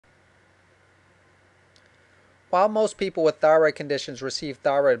While most people with thyroid conditions receive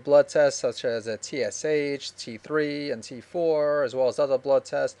thyroid blood tests such as a TSH, T3, and T4, as well as other blood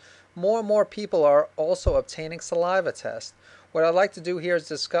tests, more and more people are also obtaining saliva tests. What I'd like to do here is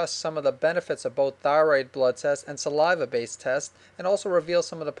discuss some of the benefits of both thyroid blood tests and saliva-based tests, and also reveal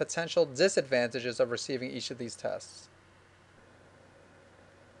some of the potential disadvantages of receiving each of these tests.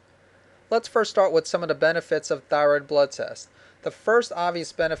 Let's first start with some of the benefits of thyroid blood tests. The first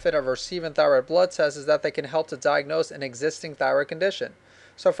obvious benefit of receiving thyroid blood tests is that they can help to diagnose an existing thyroid condition.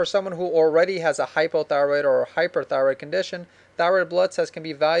 So for someone who already has a hypothyroid or a hyperthyroid condition, thyroid blood tests can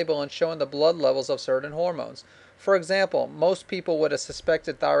be valuable in showing the blood levels of certain hormones. For example, most people with a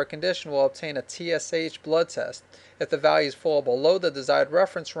suspected thyroid condition will obtain a TSH blood test. If the values fall below the desired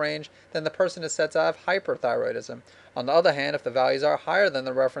reference range, then the person is said to have hyperthyroidism. On the other hand, if the values are higher than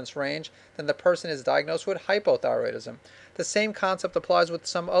the reference range, then the person is diagnosed with hypothyroidism. The same concept applies with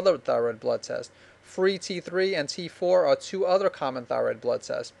some other thyroid blood tests. Free T3 and T4 are two other common thyroid blood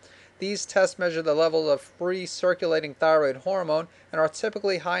tests. These tests measure the level of free circulating thyroid hormone and are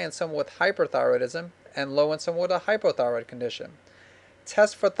typically high in someone with hyperthyroidism and low in someone with a hypothyroid condition.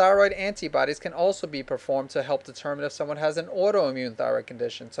 Tests for thyroid antibodies can also be performed to help determine if someone has an autoimmune thyroid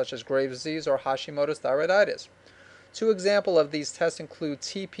condition, such as Graves' disease or Hashimoto's thyroiditis. Two examples of these tests include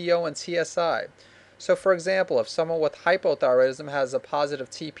TPO and TSI. So for example, if someone with hypothyroidism has a positive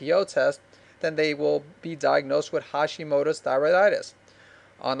TPO test, then they will be diagnosed with Hashimoto's thyroiditis.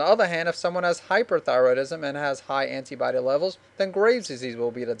 On the other hand, if someone has hyperthyroidism and has high antibody levels, then Graves' disease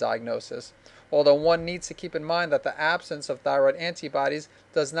will be the diagnosis. Although one needs to keep in mind that the absence of thyroid antibodies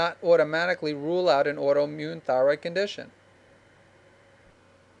does not automatically rule out an autoimmune thyroid condition.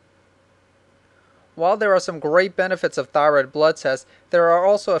 While there are some great benefits of thyroid blood tests, there are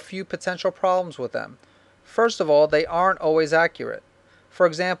also a few potential problems with them. First of all, they aren't always accurate. For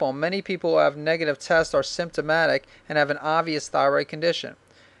example, many people who have negative tests are symptomatic and have an obvious thyroid condition.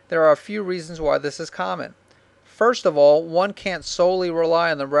 There are a few reasons why this is common. First of all, one can't solely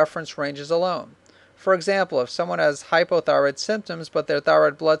rely on the reference ranges alone. For example, if someone has hypothyroid symptoms but their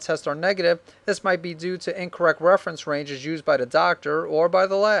thyroid blood tests are negative, this might be due to incorrect reference ranges used by the doctor or by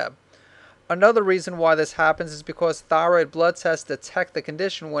the lab. Another reason why this happens is because thyroid blood tests detect the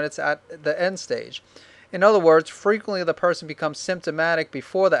condition when it's at the end stage. In other words, frequently the person becomes symptomatic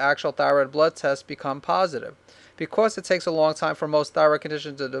before the actual thyroid blood tests become positive. Because it takes a long time for most thyroid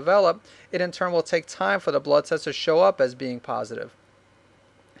conditions to develop, it in turn will take time for the blood test to show up as being positive.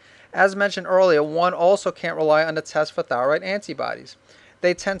 As mentioned earlier, one also can't rely on the test for thyroid antibodies.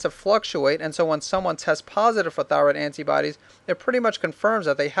 They tend to fluctuate, and so when someone tests positive for thyroid antibodies, it pretty much confirms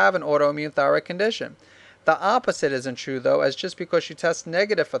that they have an autoimmune thyroid condition. The opposite isn't true, though, as just because you test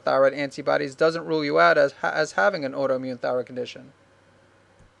negative for thyroid antibodies doesn't rule you out as having an autoimmune thyroid condition.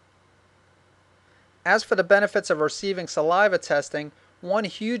 As for the benefits of receiving saliva testing, one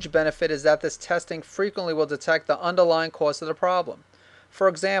huge benefit is that this testing frequently will detect the underlying cause of the problem. For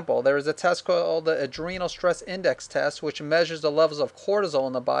example, there is a test called the Adrenal Stress Index test, which measures the levels of cortisol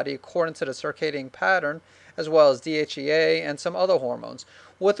in the body according to the circadian pattern, as well as DHEA and some other hormones.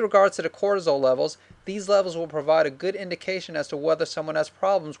 With regards to the cortisol levels, these levels will provide a good indication as to whether someone has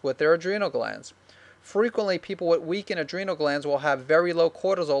problems with their adrenal glands. Frequently, people with weakened adrenal glands will have very low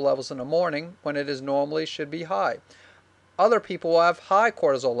cortisol levels in the morning when it is normally should be high. Other people will have high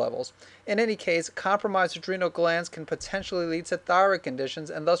cortisol levels. In any case, compromised adrenal glands can potentially lead to thyroid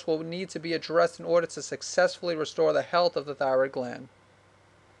conditions and thus will need to be addressed in order to successfully restore the health of the thyroid gland.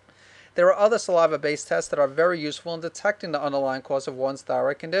 There are other saliva-based tests that are very useful in detecting the underlying cause of one's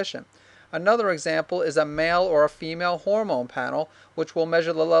thyroid condition. Another example is a male or a female hormone panel, which will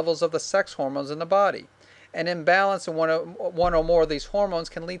measure the levels of the sex hormones in the body. An imbalance in one or more of these hormones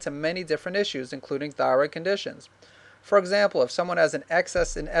can lead to many different issues, including thyroid conditions. For example, if someone has an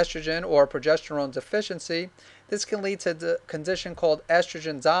excess in estrogen or progesterone deficiency, this can lead to a condition called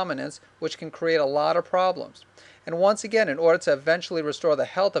estrogen dominance, which can create a lot of problems. And once again, in order to eventually restore the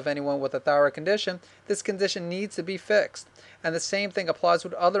health of anyone with a thyroid condition, this condition needs to be fixed. And the same thing applies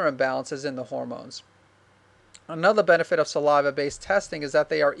with other imbalances in the hormones. Another benefit of saliva-based testing is that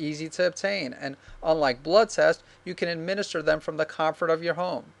they are easy to obtain, and unlike blood tests, you can administer them from the comfort of your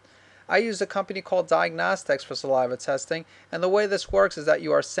home. I use a company called Diagnostics for saliva testing, and the way this works is that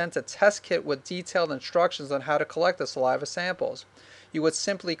you are sent a test kit with detailed instructions on how to collect the saliva samples. You would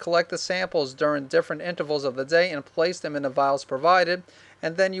simply collect the samples during different intervals of the day and place them in the vials provided,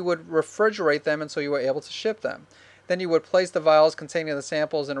 and then you would refrigerate them until you were able to ship them. Then you would place the vials containing the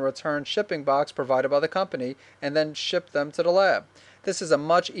samples in a return shipping box provided by the company, and then ship them to the lab. This is a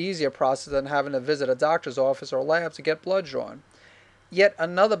much easier process than having to visit a doctor's office or lab to get blood drawn. Yet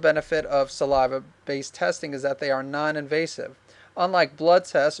another benefit of saliva-based testing is that they are non-invasive. Unlike blood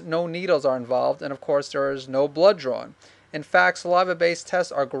tests, no needles are involved, and of course there is no blood drawn. In fact, saliva-based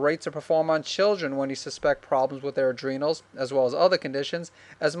tests are great to perform on children when you suspect problems with their adrenals, as well as other conditions,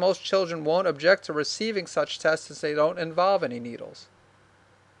 as most children won't object to receiving such tests since they don't involve any needles.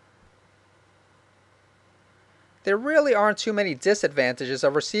 There really aren't too many disadvantages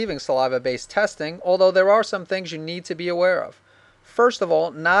of receiving saliva-based testing, although there are some things you need to be aware of. First of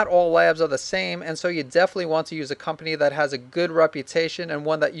all, not all labs are the same, and so you definitely want to use a company that has a good reputation and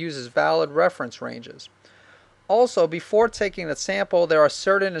one that uses valid reference ranges. Also, before taking the sample, there are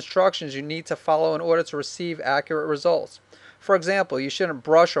certain instructions you need to follow in order to receive accurate results. For example, you shouldn't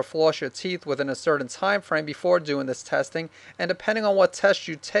brush or floss your teeth within a certain time frame before doing this testing, and depending on what test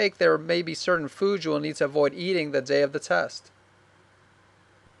you take, there may be certain foods you will need to avoid eating the day of the test.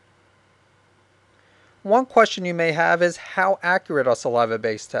 One question you may have is, how accurate are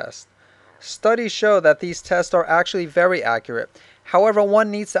saliva-based tests? Studies show that these tests are actually very accurate. However,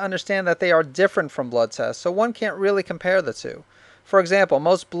 one needs to understand that they are different from blood tests, so one can't really compare the two. For example,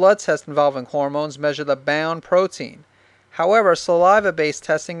 most blood tests involving hormones measure the bound protein. However, saliva-based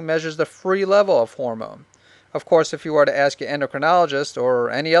testing measures the free level of hormone. Of course, if you were to ask your endocrinologist or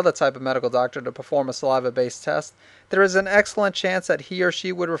any other type of medical doctor to perform a saliva-based test, there is an excellent chance that he or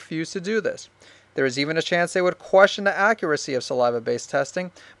she would refuse to do this. There is even a chance they would question the accuracy of saliva-based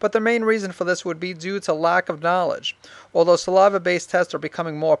testing, but the main reason for this would be due to lack of knowledge. Although saliva-based tests are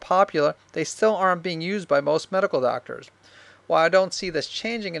becoming more popular, they still aren't being used by most medical doctors. While I don't see this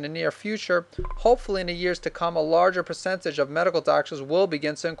changing in the near future, hopefully in the years to come a larger percentage of medical doctors will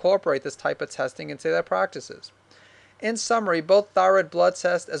begin to incorporate this type of testing into their practices. In summary, both thyroid blood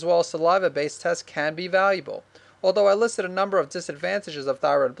tests as well as saliva-based tests can be valuable. Although I listed a number of disadvantages of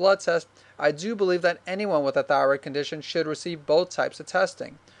thyroid blood tests, I do believe that anyone with a thyroid condition should receive both types of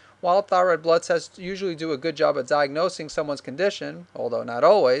testing. While thyroid blood tests usually do a good job of diagnosing someone's condition, although not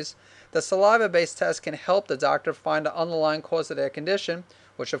always, the saliva-based test can help the doctor find the underlying cause of their condition,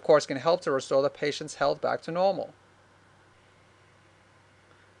 which of course can help to restore the patient's health back to normal.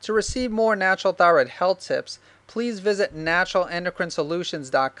 To receive more natural thyroid health tips, please visit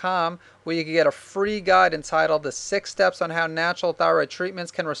naturalendocrinesolutions.com, where you can get a free guide entitled The 6 Steps on How Natural Thyroid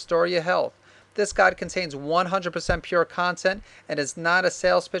Treatments Can Restore Your Health. This guide contains 100% pure content and is not a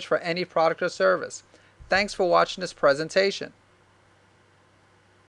sales pitch for any product or service. Thanks for watching this presentation.